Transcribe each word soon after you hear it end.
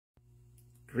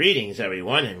Greetings,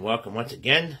 everyone, and welcome once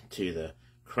again to the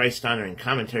Christ-honoring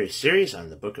commentary series on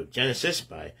the book of Genesis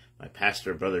by my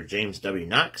pastor, Brother James W.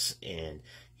 Knox, and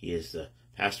he is the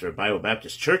pastor of Bible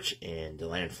Baptist Church in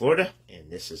DeLand, Florida,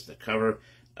 and this is the cover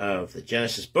of the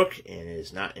Genesis book, and it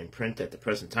is not in print at the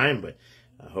present time, but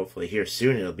hopefully here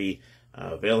soon it'll be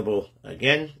available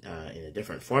again in a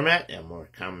different format, a more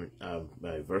common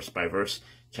verse-by-verse,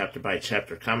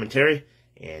 chapter-by-chapter commentary,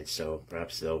 and so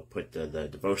perhaps they'll put the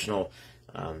devotional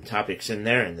topics in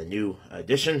there in the new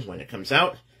edition when it comes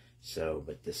out. So,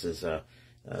 but this is the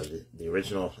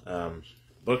original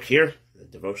book here, the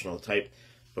devotional type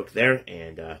book there.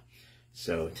 And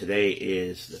so today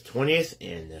is the 20th,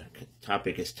 and the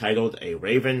topic is titled A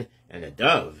Raven and a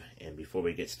Dove. And before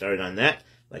we get started on that,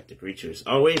 I'd like to greet you as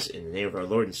always in the name of our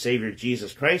Lord and Savior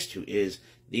Jesus Christ, who is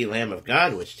the Lamb of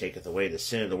God, which taketh away the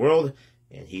sin of the world.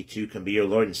 And he too can be your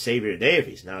Lord and Savior today if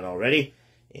he's not already.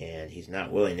 And he's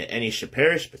not willing that any should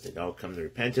perish, but that all come to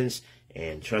repentance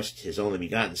and trust his only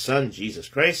begotten Son, Jesus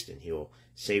Christ, and he will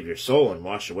save your soul and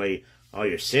wash away all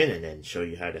your sin, and then show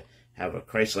you how to have a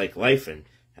Christ-like life and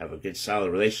have a good,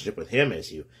 solid relationship with him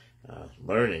as you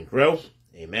learn and grow.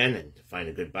 Amen. And to find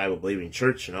a good Bible-believing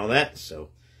church and all that. So,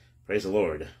 praise the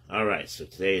Lord. All right, so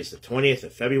today is the 20th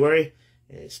of February,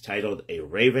 and it's titled A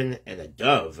Raven and a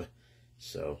Dove.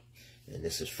 So, and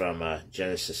this is from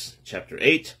Genesis chapter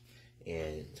 8.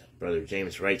 And Brother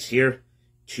James writes here,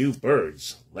 2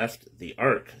 birds left the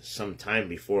ark some time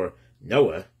before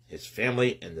Noah, his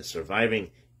family, and the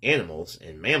surviving animals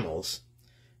and mammals.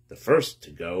 The first to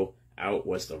go out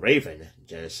was the raven,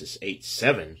 Genesis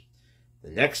 8:7. The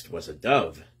next was a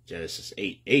dove, Genesis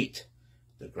 8:8.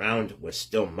 The ground was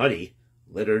still muddy,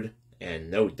 littered, and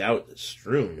no doubt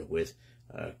strewn with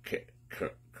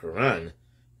Carrion,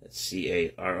 that's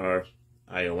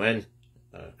C-A-R-R-I-O-N,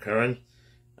 Carrion.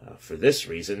 For this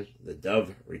reason, the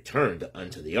dove returned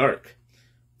unto the ark.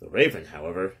 The raven,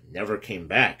 however, never came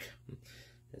back.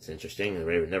 That's interesting. The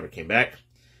raven never came back.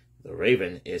 The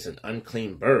raven is an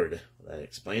unclean bird. That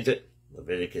explains it.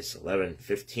 Leviticus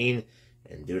 11:15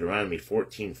 and Deuteronomy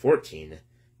 14:14,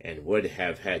 and would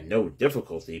have had no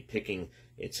difficulty picking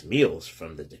its meals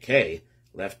from the decay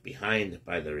left behind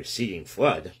by the receding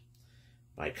flood.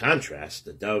 By contrast,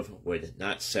 the dove would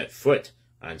not set foot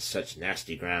on such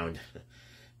nasty ground.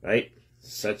 Right?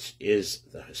 Such is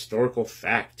the historical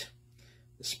fact.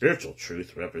 The spiritual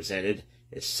truth represented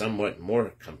is somewhat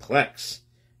more complex.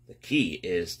 The key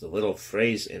is the little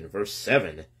phrase in verse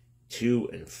 7, to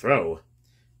and fro.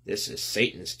 This is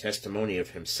Satan's testimony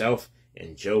of himself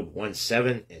in Job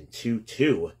 1:7 and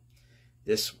 2:2.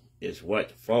 This is what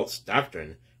false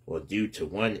doctrine will do to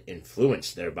one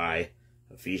influenced thereby.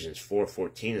 Ephesians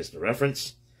 4:14 is the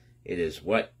reference. It is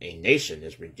what a nation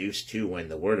is reduced to when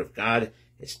the word of God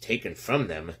is taken from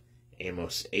them.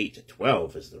 Amos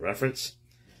 8:12 is the reference.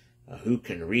 Who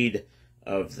can read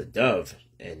of the dove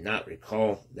and not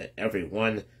recall that every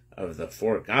one of the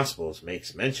 4 Gospels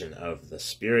makes mention of the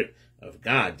Spirit of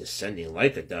God descending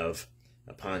like a dove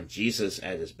upon Jesus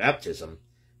at his baptism?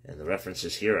 And the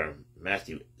references here are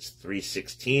Matthew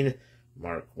 3:16,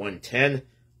 Mark 1:10,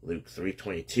 Luke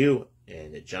 3:22,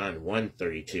 and John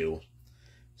 1:32.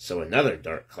 So another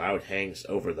dark cloud hangs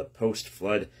over the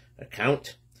post-flood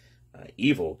account.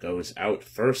 Evil goes out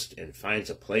first and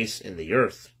finds a place in the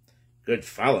earth. Good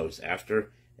follows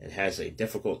after and has a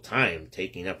difficult time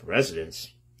taking up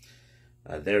residence.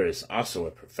 There is also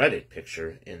a prophetic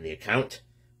picture in the account.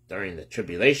 During the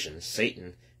tribulation,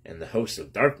 Satan and the host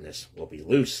of darkness will be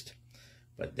loosed,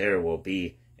 but there will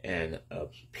be an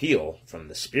appeal from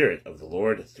the Spirit of the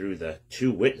Lord through the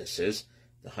 2 witnesses,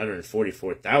 the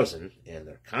 144,000 and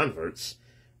their converts,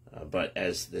 but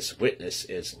as this witness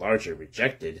is largely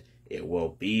rejected, it will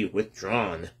be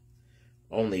withdrawn.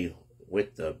 Only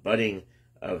with the budding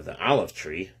of the olive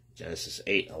tree, Genesis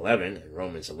 8:11 and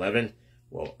Romans 11,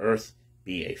 will earth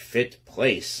be a fit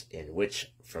place in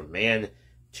which for man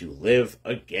to live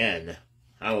again.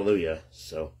 Hallelujah.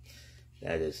 So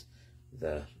that is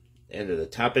the end of the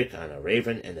topic on a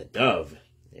raven and a dove.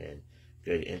 And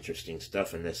good, interesting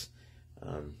stuff in this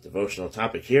devotional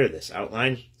topic here, this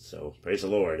outline. So praise the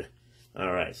Lord.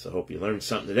 All right, so hope you learned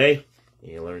something today.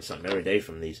 And you learn something every day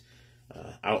from these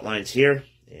outlines here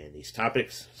and these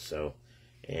topics. So,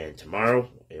 and tomorrow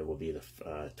it will be the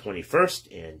 21st,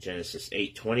 and Genesis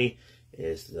 8:20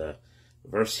 is the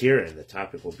verse here, and the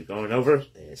topic we'll be going over.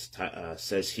 And it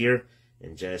says here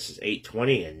in Genesis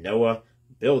 8:20, and Noah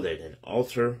builded an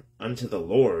altar unto the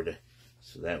Lord.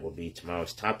 So that will be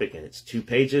tomorrow's topic, and it's 2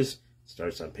 pages.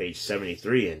 Starts on page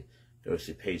 73 and goes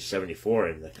to page 74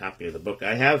 in the copy of the book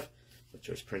I have, which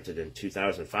was printed in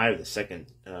 2005, the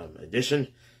second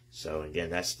edition. So again,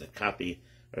 that's the copy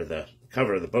or the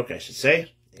cover of the book, I should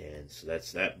say. And so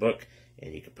that's that book,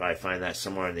 and you can probably find that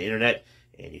somewhere on the internet.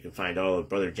 And you can find all of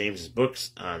Brother James's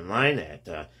books online at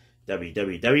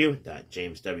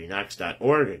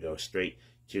www.jameswknox.org, or go straight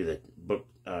to the book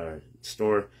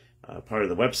store part of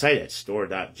the website at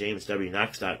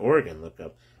store.jameswknox.org and look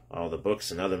up all the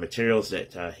books and other materials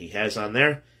that he has on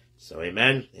there. So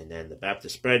amen. And then the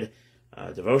Baptist Bread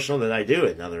devotional that I do,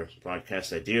 another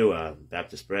broadcast I do,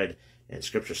 Baptist Bread and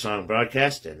Scripture Song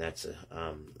broadcast, and that's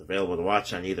available to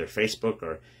watch on either Facebook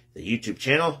or the YouTube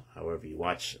channel, however you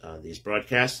watch these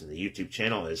broadcasts. And the YouTube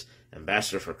channel is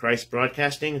Ambassador for Christ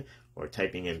Broadcasting, or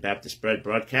typing in Baptist Bread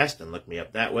Broadcast and look me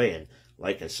up that way, and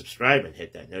like and subscribe and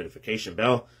hit that notification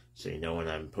bell so you know when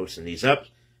I'm posting these up.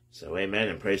 So amen,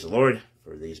 and praise the Lord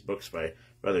for these books by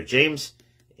Brother James,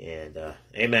 and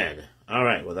amen. All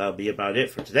right, well, that'll be about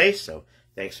it for today. So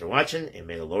thanks for watching, and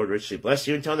may the Lord richly bless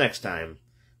you until next time.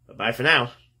 Bye-bye for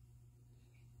now.